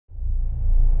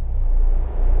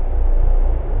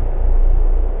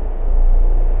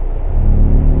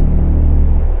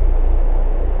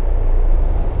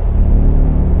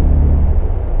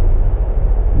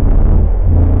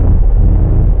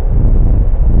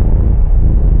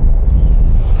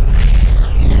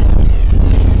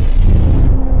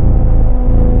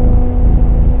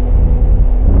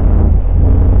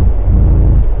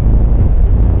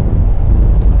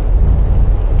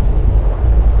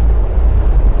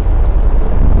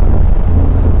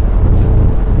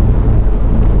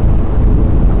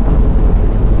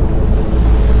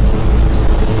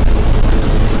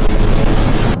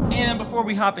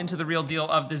hop into the real deal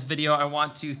of this video, I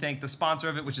want to thank the sponsor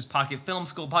of it, which is Pocket Film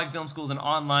School. Pocket Film School is an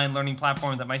online learning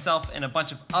platform that myself and a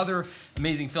bunch of other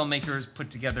amazing filmmakers put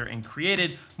together and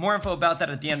created. More info about that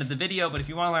at the end of the video, but if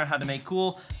you want to learn how to make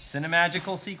cool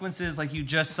cinemagical sequences like you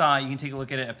just saw, you can take a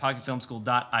look at it at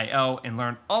pocketfilmschool.io and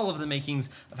learn all of the makings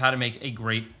of how to make a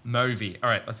great movie. All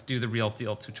right, let's do the real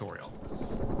deal tutorial.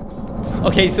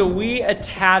 Okay, so we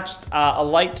attached a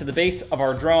light to the base of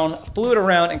our drone, flew it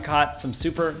around, and caught some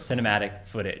super cinematic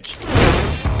footage.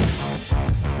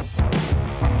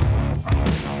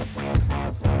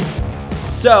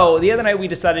 So the other night we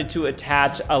decided to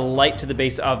attach a light to the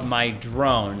base of my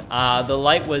drone. The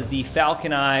light was the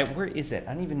Falcon Eye. Where is it?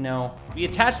 I don't even know. We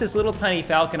attached this little tiny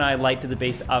Falcon Eye light to the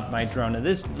base of my drone. Now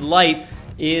this light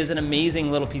is an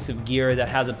amazing little piece of gear that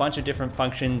has a bunch of different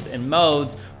functions and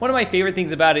modes. One of my favorite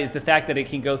things about it is the fact that it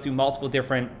can go through multiple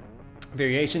different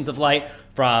variations of light,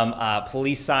 from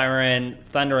police siren,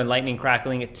 thunder and lightning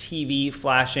crackling, a TV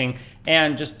flashing,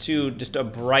 and just a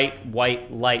bright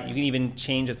white light. You can even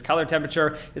change its color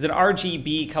temperature. It's an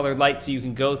RGB colored light, so you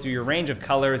can go through your range of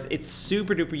colors. It's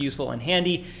super duper useful and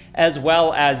handy, as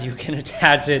well as you can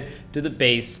attach it to the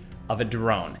base of a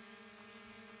drone.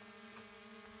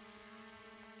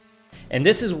 And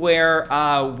this is where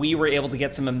we were able to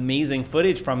get some amazing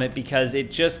footage from it, because it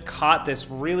just caught this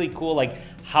really cool like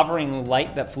hovering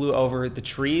light that flew over the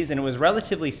trees, and it was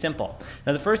relatively simple.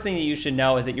 Now the first thing that you should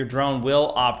know is that your drone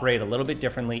will operate a little bit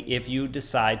differently if you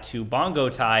decide to bongo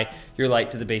tie your light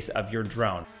to the base of your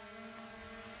drone.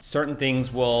 Certain things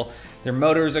their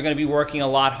motors are going to be working a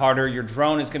lot harder. Your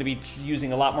drone is going to be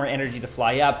using a lot more energy to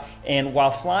fly up. And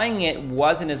while flying it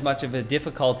wasn't as much of a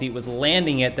difficulty, it was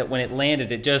landing it that when it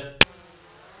landed, it just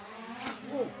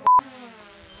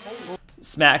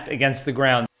smacked against the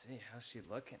ground. Let's see, how's she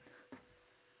looking?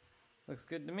 Looks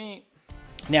good to me.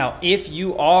 Now, if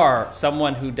you are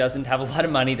someone who doesn't have a lot of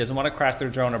money, doesn't want to crash their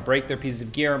drone or break their piece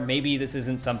of gear, maybe this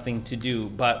isn't something to do.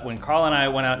 But when Carl and I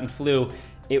went out and flew,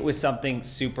 it was something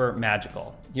super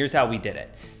magical. Here's how we did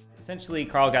it. Essentially,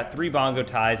 Carl got 3 bongo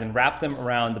ties and wrapped them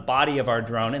around the body of our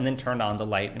drone and then turned on the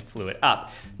light and flew it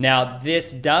up. Now,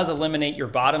 this does eliminate your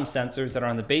bottom sensors that are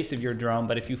on the base of your drone,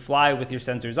 but if you fly with your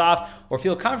sensors off or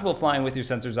feel comfortable flying with your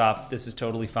sensors off, this is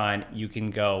totally fine. You can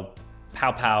go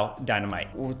pow pow dynamite.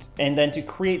 And then to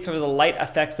create sort of the light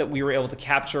effects that we were able to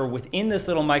capture within this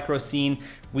little micro scene,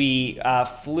 we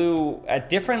flew at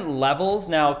different levels,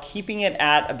 now keeping it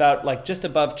at about like just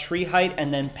above tree height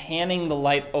and then panning the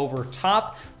light over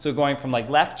top. So going from like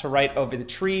left to right over the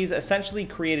trees, essentially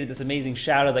created this amazing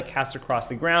shadow that cast across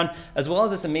the ground, as well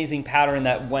as this amazing pattern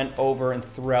that went over and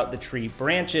throughout the tree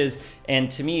branches, and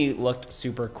to me looked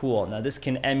super cool. Now this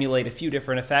can emulate a few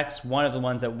different effects. One of the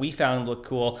ones that we found looked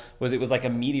cool was it was like a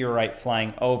meteorite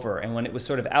flying over, and when it was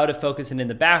sort of out of focus and in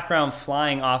the background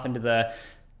flying off into the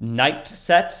night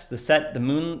sets, the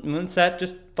moon set,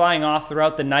 just flying off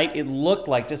throughout the night, it looked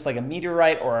like just like a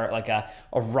meteorite or like a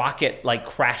rocket like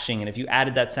crashing. And if you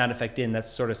added that sound effect in,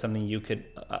 that's sort of something you could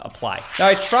apply. Now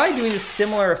I tried doing a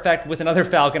similar effect with another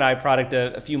Falcon Eye product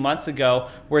a few months ago,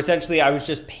 where essentially I was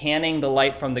just panning the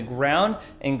light from the ground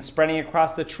and spreading it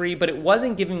across the tree, but it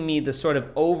wasn't giving me the sort of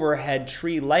overhead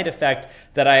tree light effect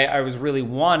that I was really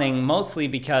wanting, mostly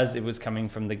because it was coming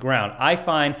from the ground. I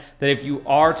find that if you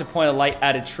are to point a light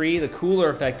at a tree, the cooler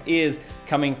effect is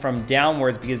coming from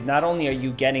downwards, because not only are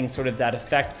you getting sort of that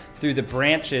effect through the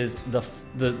branches, the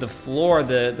floor,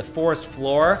 the forest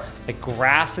floor, like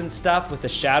grass and stuff with the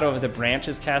shadow of the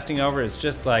branches casting over, is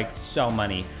just like so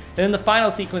money. And then the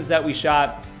final sequence that we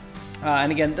shot,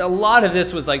 and again, a lot of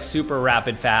this was like super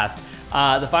rapid fast.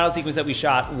 The final sequence that we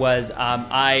shot was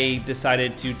I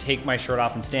decided to take my shirt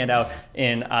off and stand out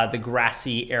in the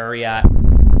grassy area.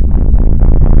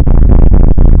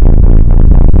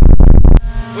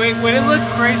 Wait, would it look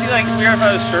crazy like if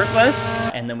I was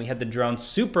shirtless? And then we had the drone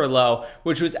super low,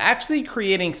 which was actually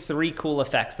creating 3 cool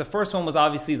effects. The first one was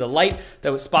obviously the light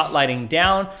that was spotlighting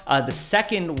down. The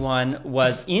second one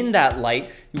was in that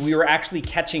light, we were actually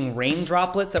catching rain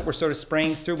droplets that were sort of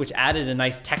spraying through, which added a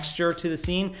nice texture to the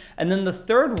scene. And then the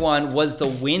third one was the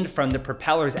wind from the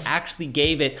propellers actually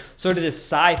gave it sort of this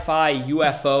sci-fi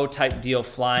UFO type deal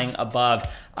flying above.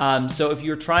 So if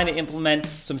you're trying to implement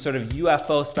some sort of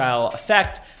UFO style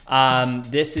effect,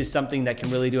 this is something that can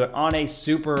really do it on a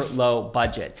super low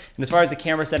budget. And as far as the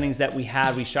camera settings that we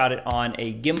had, we shot it on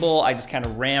a gimbal. I just kind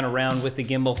of ran around with the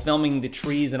gimbal, filming the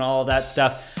trees and all of that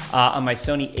stuff on my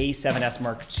Sony a7S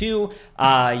Mark II.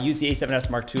 I used the a7S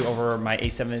Mark II over my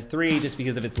a7 III just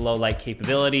because of its low light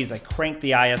capabilities. I cranked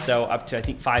the ISO up to, I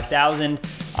think, 5,000.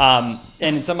 And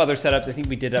in some other setups, I think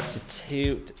we did up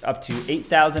to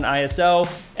 8,000 ISO,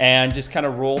 and just kind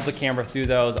of rolled the camera through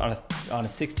those on a on a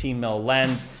 16 mil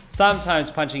lens,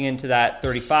 sometimes punching into that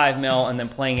 35 mil and then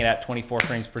playing it at 24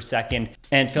 frames per second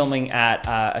and filming at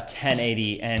a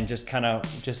 1080 and just kind of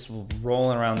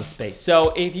rolling around the space.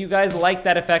 So if you guys like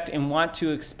that effect and want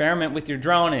to experiment with your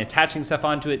drone and attaching stuff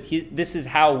onto it, this is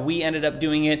how we ended up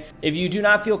doing it. If you do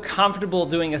not feel comfortable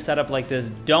doing a setup like this,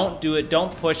 don't do it,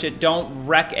 don't push it, don't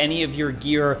wreck any of your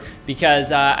gear,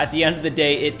 because at the end of the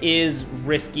day, it is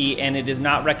risky and it is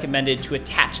not recommended to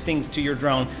attach things to your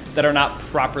drone that are not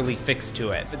properly fixed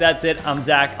to it. But that's it, I'm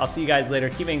Zach. I'll see you guys later.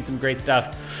 Keep making some great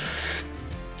stuff.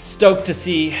 Stoked to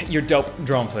see your dope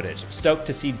drone footage. Stoked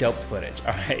to see dope footage.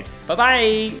 All right,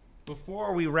 bye-bye.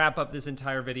 Before we wrap up this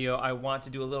entire video, I want to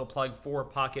do a little plug for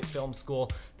Pocket Film School.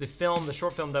 The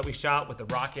short film that we shot with the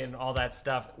rocket and all that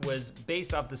stuff was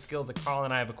based off the skills that Carl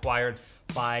and I have acquired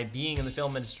by being in the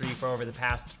film industry for over the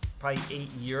past probably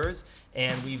 8 years.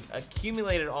 And we've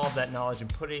accumulated all of that knowledge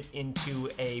and put it into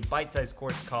a bite-sized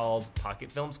course called Pocket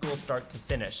Film School Start to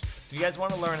Finish. So if you guys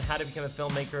want to learn how to become a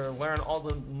filmmaker, learn all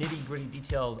the nitty-gritty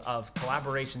details of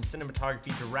collaboration,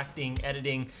 cinematography, directing,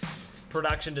 editing,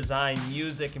 production design,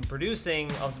 music, and producing,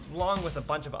 along with a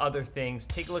bunch of other things,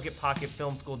 take a look at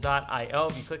pocketfilmschool.io.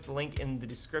 If you click the link in the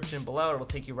description below, it'll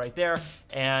take you right there.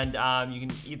 And you can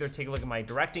either take a look at my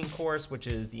directing course, which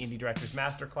is the Indie Director's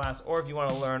Masterclass, or if you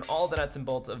want to learn all the nuts and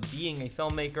bolts of being a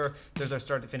filmmaker, there's our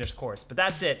Start to Finish course. But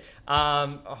that's it.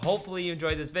 Hopefully you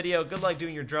enjoyed this video. Good luck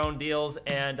doing your drone deals,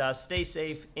 and stay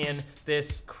safe in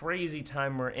this crazy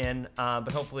time we're in.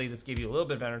 But hopefully this gave you a little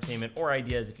bit of entertainment or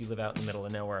ideas if you live out in the middle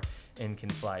of nowhere and can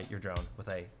fly your drone with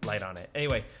a light on it.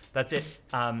 Anyway, that's it.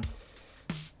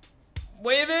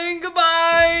 Waving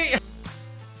goodbye!